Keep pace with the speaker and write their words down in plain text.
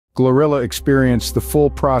GloRilla experienced the full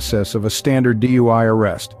process of a standard DUI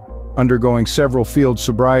arrest, undergoing several field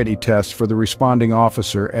sobriety tests for the responding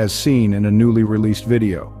officer as seen in a newly released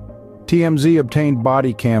video. TMZ obtained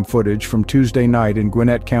body cam footage from Tuesday night in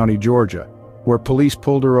Gwinnett County, Georgia, where police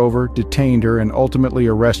pulled her over, detained her, and ultimately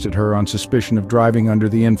arrested her on suspicion of driving under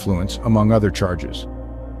the influence, among other charges.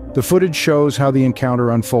 The footage shows how the encounter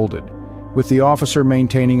unfolded, with the officer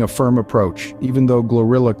maintaining a firm approach, even though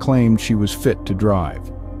GloRilla claimed she was fit to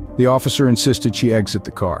drive. The officer insisted she exit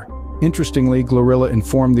the car. Interestingly, GloRilla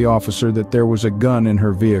informed the officer that there was a gun in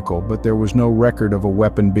her vehicle, but there was no record of a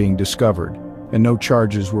weapon being discovered, and no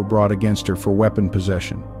charges were brought against her for weapon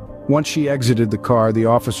possession. Once she exited the car, the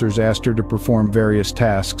officers asked her to perform various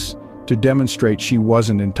tasks to demonstrate she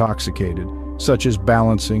wasn't intoxicated, such as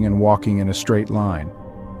balancing and walking in a straight line.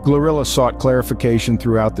 GloRilla sought clarification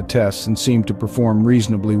throughout the tests and seemed to perform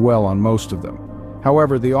reasonably well on most of them.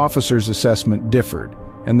 However, the officers' assessment differed,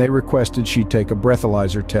 and they requested she take a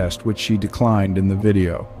breathalyzer test, which she declined in the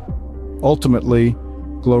video. Ultimately,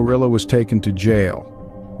 GloRilla was taken to jail,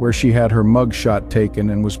 where she had her mugshot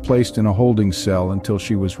taken and was placed in a holding cell until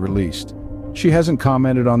she was released. She hasn't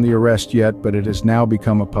commented on the arrest yet, but it has now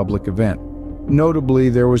become a public event. Notably,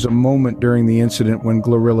 there was a moment during the incident when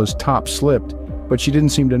GloRilla's top slipped, but she didn't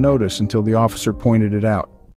seem to notice until the officer pointed it out.